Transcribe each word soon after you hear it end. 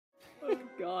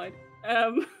God.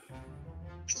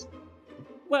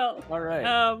 Well. All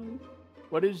right.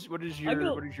 What is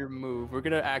your move? We're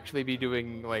gonna actually be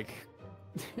doing like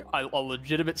a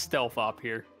legitimate stealth op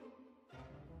here.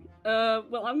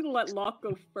 Well, I'm gonna let Locke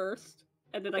go first,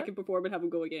 and then I can perform and have him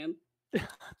go again.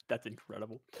 That's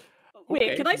incredible. Wait,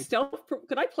 Okay. can I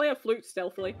Can I play a flute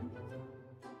stealthily?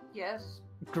 Yes.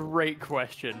 Great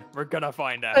question. We're gonna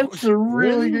find out. That's a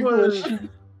really good question.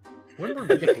 When were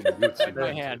we getting roots Take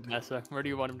my hand, Messa. Where do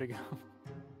you want him to go?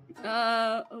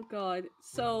 Oh god.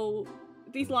 So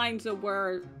these lines are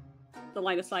where the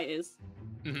line of sight is.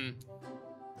 Mm-hmm.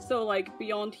 So like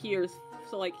beyond here,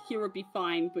 so like here would be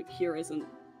fine, but here isn't.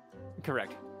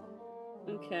 Correct.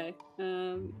 Okay.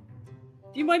 Do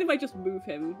you mind if I just move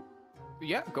him?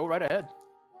 Yeah, go right ahead.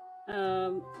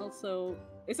 Also,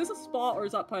 is this a spot or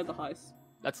is that part of the house?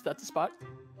 That's the spot.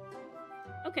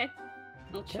 Okay.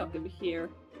 I'll chuck him here.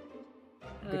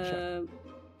 Good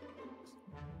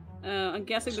I'm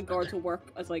guessing the guards will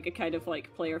work as like a kind of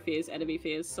like player phase, enemy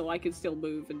phase, so I can still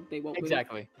move and they won't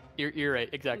Exactly. move. You're right.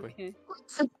 Exactly. Okay.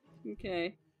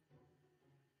 Okay.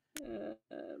 I'm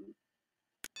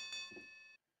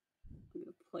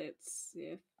gonna play it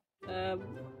safe.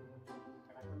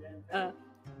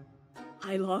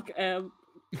 Hi, Locke.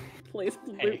 Plays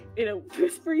flute in a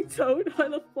whispering tone. How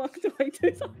the fuck do I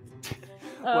do that?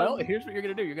 Well, here's what you're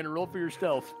gonna do. You're gonna roll for your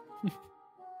stealth.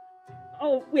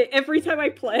 Oh wait! Every time I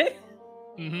play.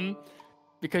 Mm-hmm.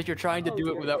 Because you're trying to do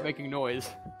it without making noise.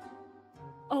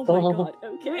 Oh my god.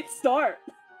 Okay, start.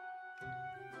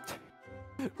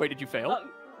 Wait, did you fail?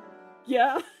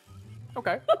 Yeah.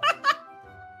 Okay.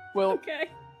 Well, okay.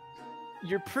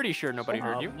 You're pretty sure nobody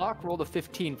heard you. Locke rolled a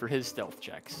 15 for his stealth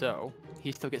check, so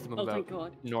he still gets to move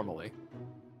out normally.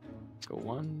 So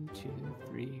 1, 2,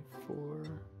 3, 4.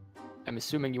 I'm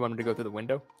assuming you want him to go through the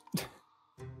window.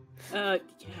 Yeah.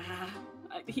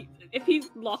 If he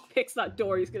lock picks that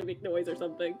door, he's gonna make noise or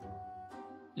something.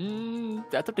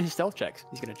 That's up to his stealth checks.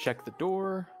 He's gonna check the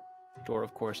door. Door,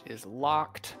 of course, is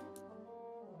locked.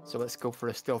 So let's go for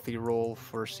a stealthy roll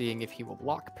for seeing if he will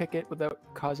lock pick it without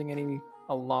causing any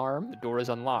alarm. The door is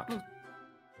unlocked.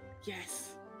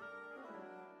 Yes.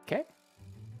 Okay.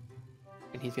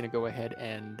 And he's gonna go ahead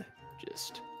and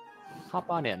just hop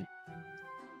on in.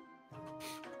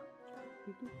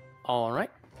 All right.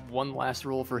 One last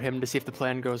roll for him to see if the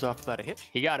plan goes off without a hit.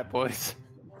 He got it, boys.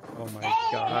 Oh my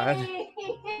god.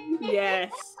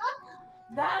 Yes.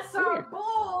 That's our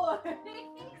boy.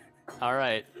 All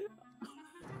right.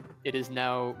 It is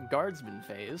now guardsman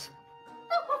phase,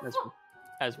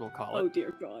 as we'll call it. Oh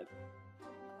dear god.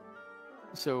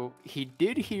 So he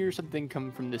did hear something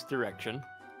come from this direction.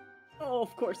 Oh,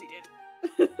 of course he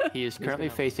did. He is currently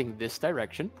facing this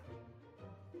direction.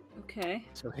 Okay.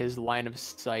 So his line of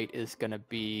sight is gonna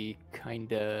be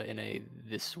kinda in a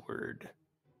this word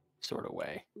sort of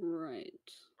way. Right.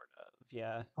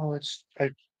 Yeah. Oh, I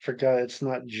forgot. It's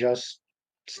not just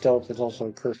stealth; it's also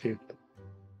a curfew.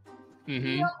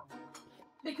 Mm-hmm. Yep.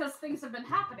 Because things have been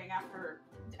happening after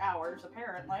hours,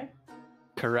 apparently.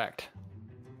 Correct.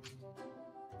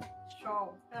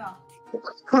 So, yeah.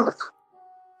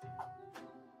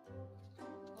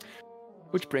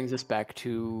 Which brings us back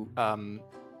to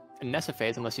Nessa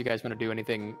phase, unless you guys want to do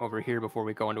anything over here before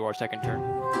we go into our second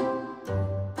turn.